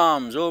raising your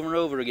arms over and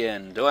over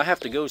again. Do I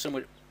have to go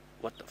somewhere?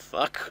 What the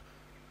fuck?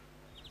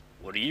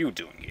 What are you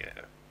doing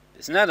here?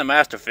 Isn't that the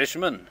master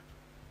fisherman?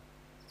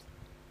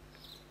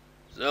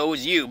 So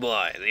was you,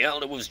 boy. The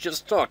elder was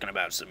just talking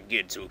about some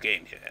kids who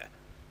came here.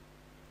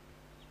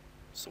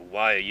 So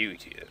why are you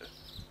here?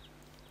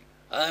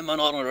 I'm an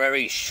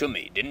honorary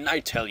shummy, didn't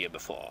I tell you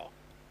before?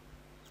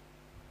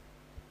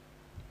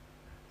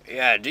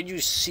 Yeah, did you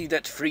see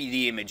that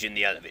 3D image in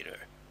the elevator?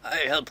 I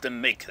helped them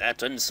make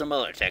that and some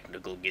other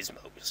technical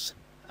gizmos.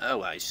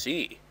 Oh, I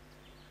see.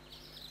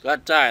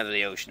 Got tired of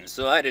the ocean,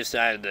 so I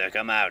decided to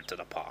come out to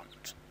the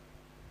pond.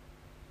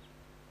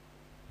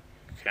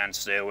 Can't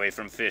stay away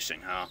from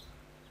fishing, huh?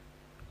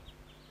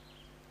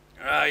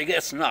 I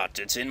guess not.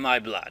 It's in my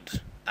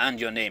blood. And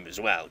your name as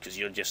well, because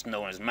you're just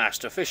known as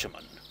Master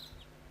Fisherman.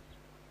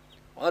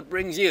 What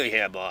brings you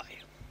here, boy?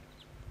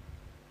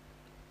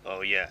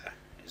 Oh, yeah.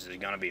 Is it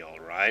gonna be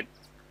alright?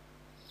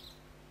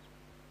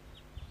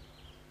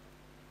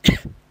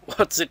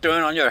 What's it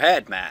doing on your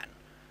head, man?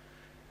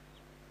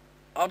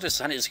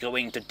 Artisan is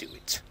going to do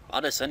it.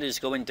 Artisan is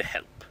going to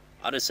help.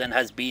 Artisan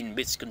has been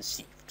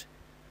misconceived.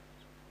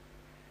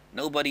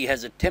 Nobody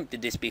has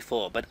attempted this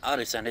before, but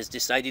Artisan has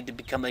decided to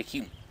become a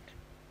human.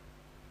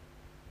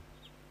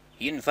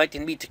 He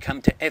invited me to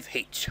come to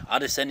FH.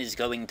 Artisan is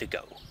going to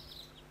go.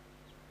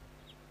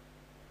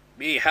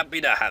 Be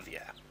happy to have you.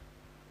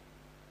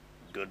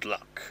 Good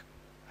luck.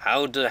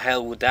 How the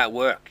hell would that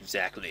work,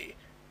 exactly?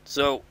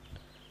 So,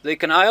 They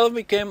can either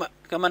become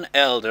an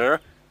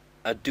elder,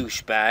 a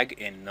douchebag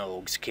in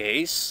Nogue's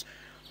case,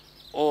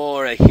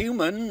 or a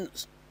human,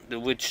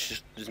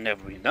 which has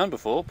never been done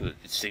before, but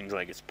it seems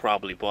like it's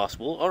probably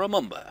possible, or a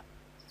mumba.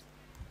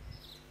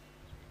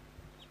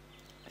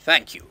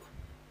 Thank you.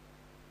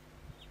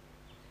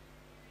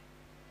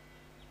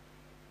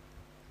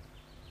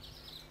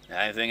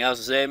 Anything else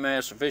to say,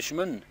 Master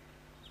Fisherman?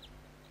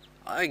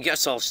 I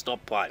guess I'll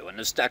stop by when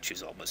the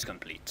statue's almost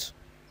complete.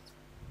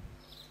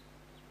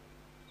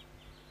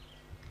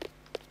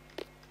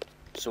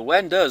 So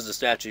when does the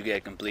statue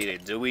get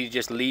completed? Do we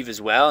just leave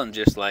as well and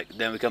just like,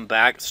 then we come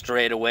back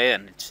straight away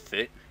and it's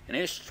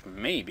finished?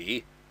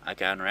 Maybe. I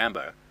can't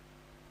remember.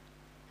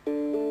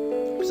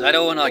 Because I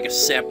don't want like a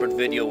separate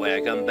video where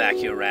I come back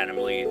here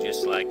randomly and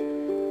just like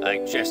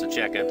just to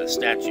check out the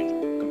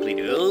statue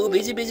completed. Oh,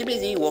 busy, busy,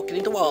 busy, walking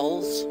into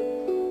walls.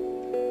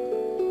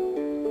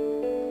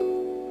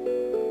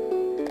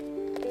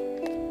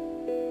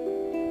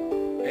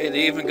 Hey,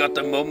 they even got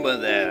the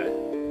mumba there.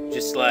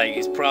 Just like,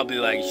 he's probably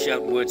like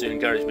shouting words of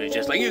encouragement.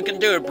 Just like, you can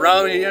do it,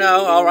 bro, you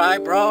know,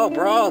 alright, bro,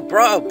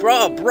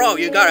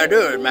 you gotta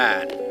do it,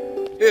 man.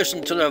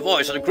 Listen to the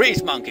voice of the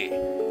grease monkey.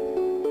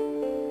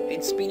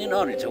 It's been an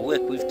honor to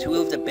work with two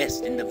of the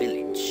best in the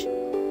village.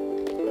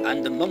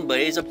 And the mumba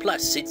is a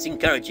plus, it's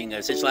encouraging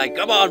us. It's like,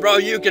 come on, bro,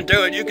 you can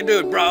do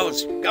it,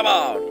 bros, come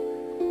on.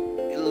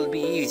 It'll be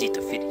easy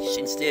to finish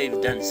since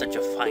they've done such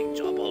a fine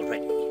job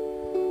already.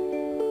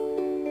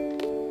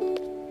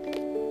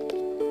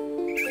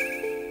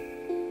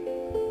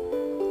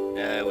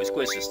 It was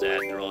Quistis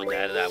that rolled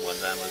that one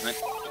time, wasn't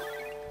it?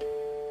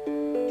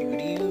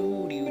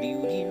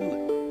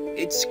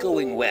 It's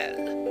going well.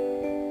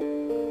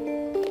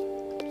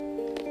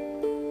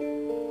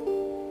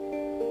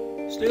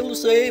 Still the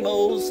same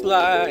old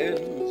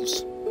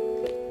lines.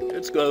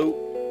 Let's go.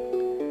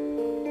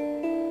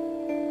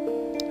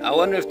 I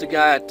wonder if the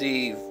guy at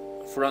the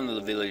front of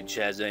the village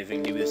has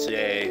anything new to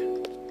say.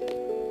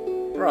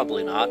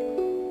 Probably not.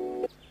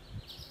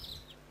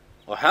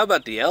 Or how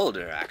about the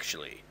elder,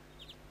 actually?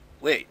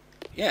 Wait,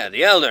 yeah,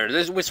 the elder.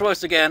 We're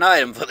supposed to get an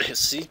item for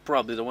this. He's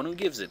probably the one who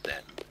gives it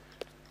then.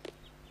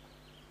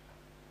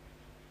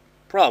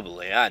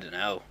 Probably, I don't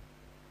know.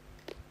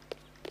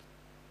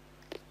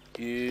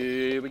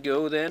 Here we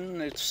go then.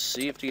 Let's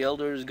see if the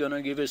elder is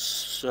gonna give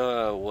us,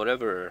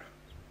 whatever.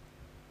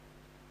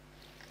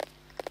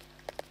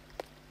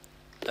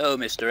 Oh,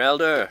 Mr.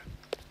 Elder.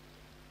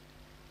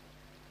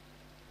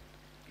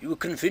 You were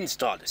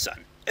convinced,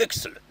 Artisan.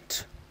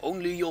 Excellent.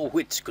 Only your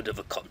wits could have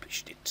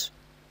accomplished it.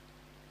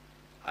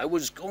 I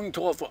was going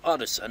to offer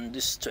Artisan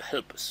this to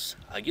help us.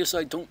 I guess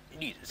I don't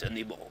need it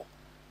anymore.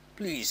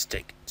 Please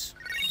take it.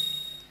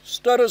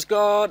 Status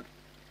guard.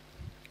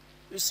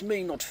 This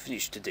may not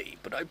finish today,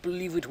 but I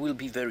believe it will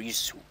be very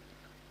soon.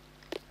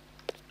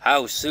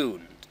 How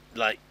soon?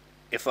 Like,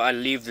 if I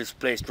leave this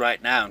place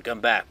right now and come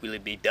back, will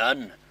it be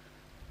done?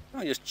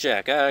 I'll just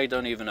check. I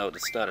don't even know what the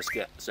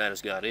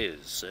status guard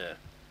is.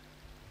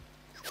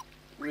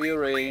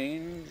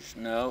 Rearrange.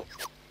 No.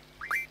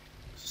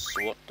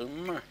 Sort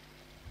them.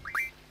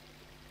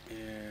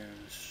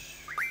 Yes.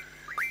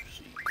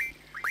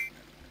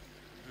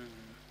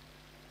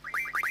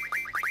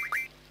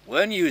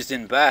 When used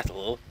in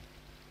battle,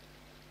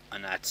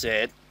 and that's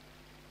it.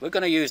 We're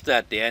gonna use that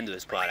at the end of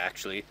this part,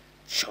 actually.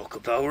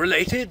 Chocobo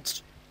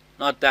related?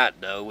 Not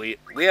that though. We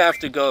have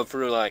to go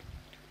through like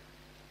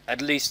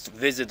at least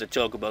visit the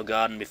Chocobo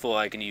Garden before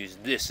I can use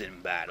this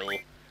in battle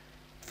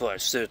for a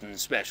certain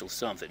special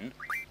something.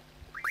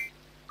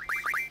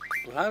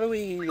 How do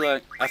we,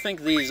 like, I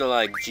think these are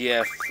like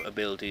GF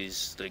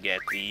abilities to get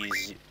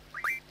these,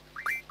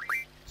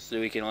 so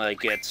we can like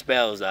get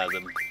spells out of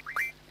them.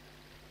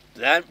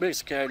 That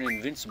makes kind of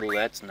invincible,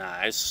 that's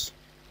nice.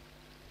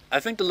 I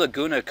think the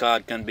Laguna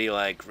card can be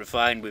like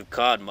refined with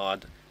card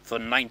mod for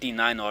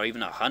 99 or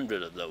even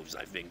 100 of those,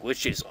 I think,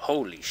 which is,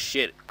 holy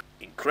shit,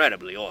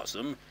 incredibly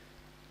awesome.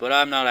 But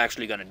I'm not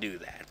actually gonna do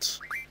that.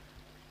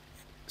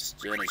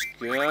 Status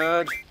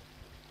guard.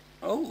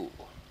 Oh,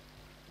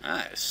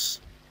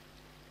 nice.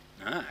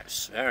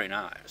 Nice, very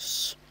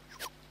nice.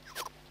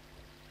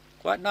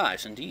 Quite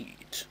nice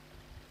indeed.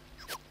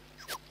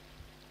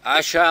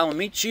 I shall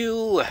meet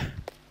you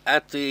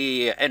at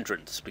the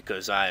entrance,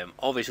 because I am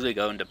obviously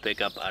going to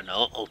pick up an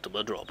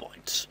Ultima draw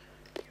point.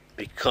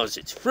 Because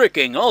it's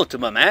freaking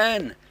Ultima,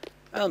 man!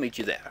 I'll meet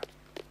you there.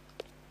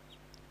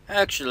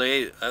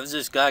 Actually, has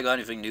this guy got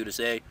anything new to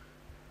say?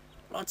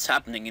 Lots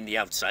happening in the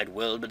outside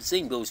world, but the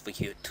same goes for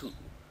here too.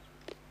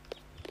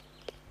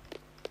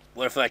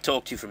 What if I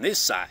talk to you from this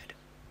side?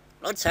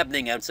 Lots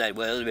happening outside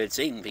world, but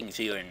same things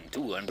here and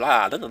too, and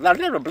blah blah blah blah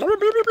blah blah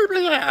blah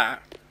blah.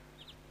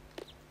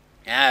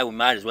 Yeah, we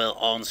might as well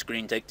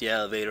on-screen take the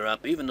elevator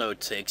up, even though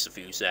it takes a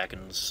few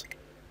seconds.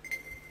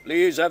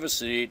 Please have a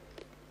seat.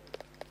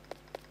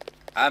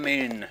 I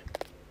mean,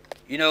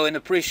 you know, in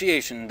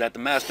appreciation that the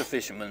Master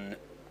Fisherman,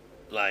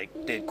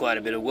 like, did quite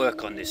a bit of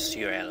work on this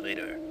here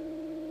elevator.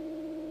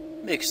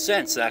 Makes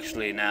sense,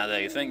 actually, now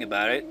that you think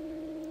about it.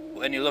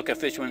 When you look at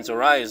Fisherman's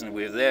Horizon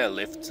with their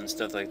lifts and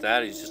stuff like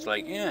that, it's just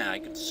like, yeah, I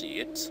can see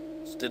it.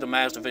 Did the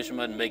master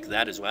fisherman make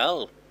that as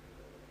well?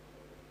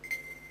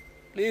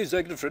 Please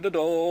exit through the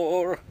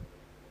door.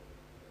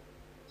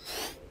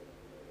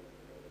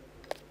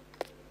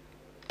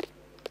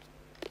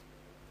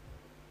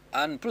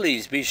 And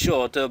please be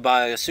sure to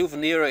buy a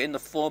souvenir in the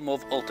form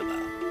of Ultima.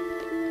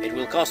 It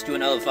will cost you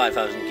another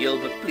 5,000 gil,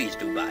 but please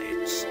do buy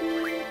it.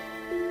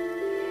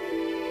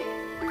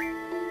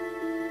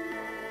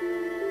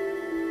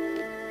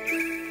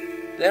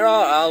 There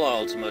are other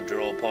Ultima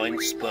draw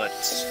points, but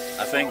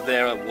I think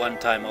they're a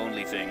one-time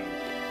only thing.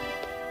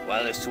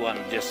 While this one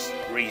just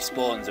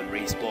respawns and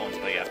respawns,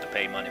 but you have to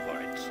pay money for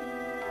it.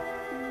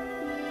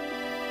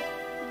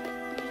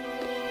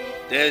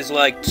 There's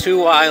like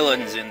 2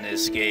 islands in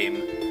this game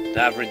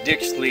that have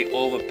ridiculously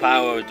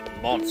overpowered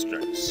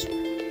monsters.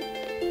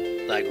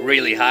 Like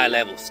really high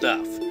level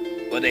stuff.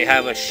 But they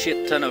have a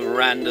shit ton of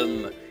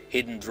random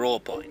hidden draw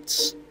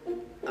points.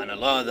 And a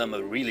lot of them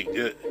are really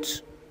good.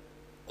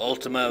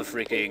 Ultima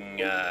freaking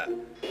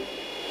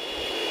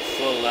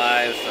Full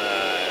Life,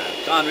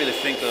 can't really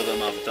think of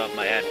them off the top of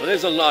my head, but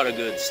there's a lot of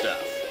good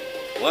stuff.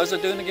 What was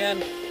I doing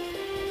again?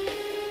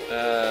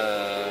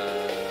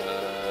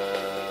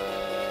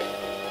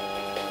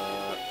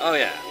 Oh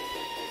yeah.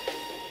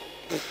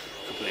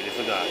 Completely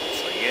forgot.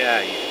 It's like,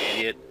 yeah, you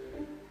idiot.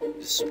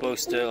 You're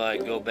supposed to,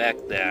 like, go back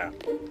there.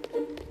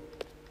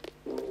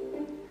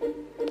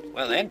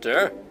 Well,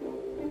 enter.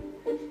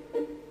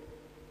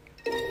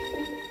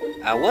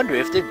 I wonder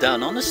if they've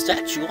done on the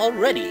statue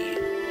already.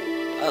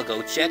 I'll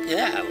go check it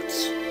out.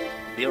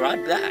 Be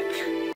right back.